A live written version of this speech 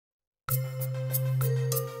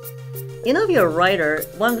You know, if you're a writer,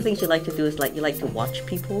 one of the things you like to do is you like to watch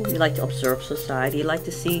people, you like to observe society, you like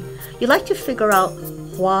to see, you like to figure out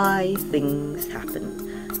why things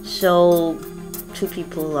happen. So, two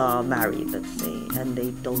people are married, let's say, and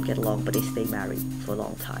they don't get along, but they stay married for a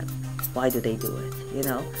long time. Why do they do it? You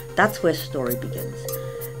know, that's where story begins.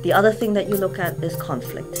 The other thing that you look at is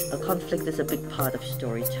conflict. A conflict is a big part of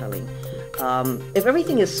storytelling. If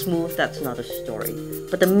everything is smooth, that's not a story.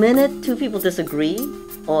 But the minute two people disagree,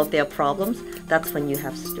 or if there are problems, that's when you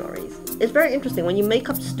have stories. It's very interesting. When you make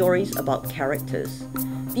up stories about characters,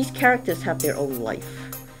 these characters have their own life.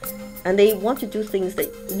 And they want to do things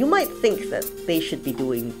that you might think that they should be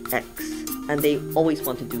doing X, and they always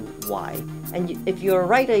want to do Y. And if you're a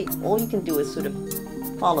writer, all you can do is sort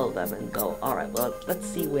of follow them and go, all right, well, let's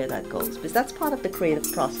see where that goes. Because that's part of the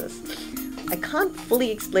creative process. I can't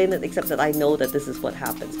fully explain it except that I know that this is what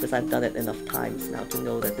happens because I've done it enough times now to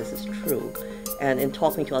know that this is true. And in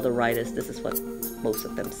talking to other writers, this is what most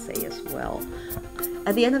of them say as well.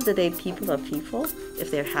 At the end of the day, people are people.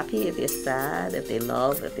 If they're happy, if they're sad, if they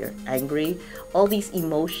love, if they're angry, all these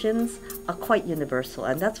emotions are quite universal,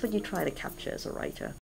 and that's what you try to capture as a writer.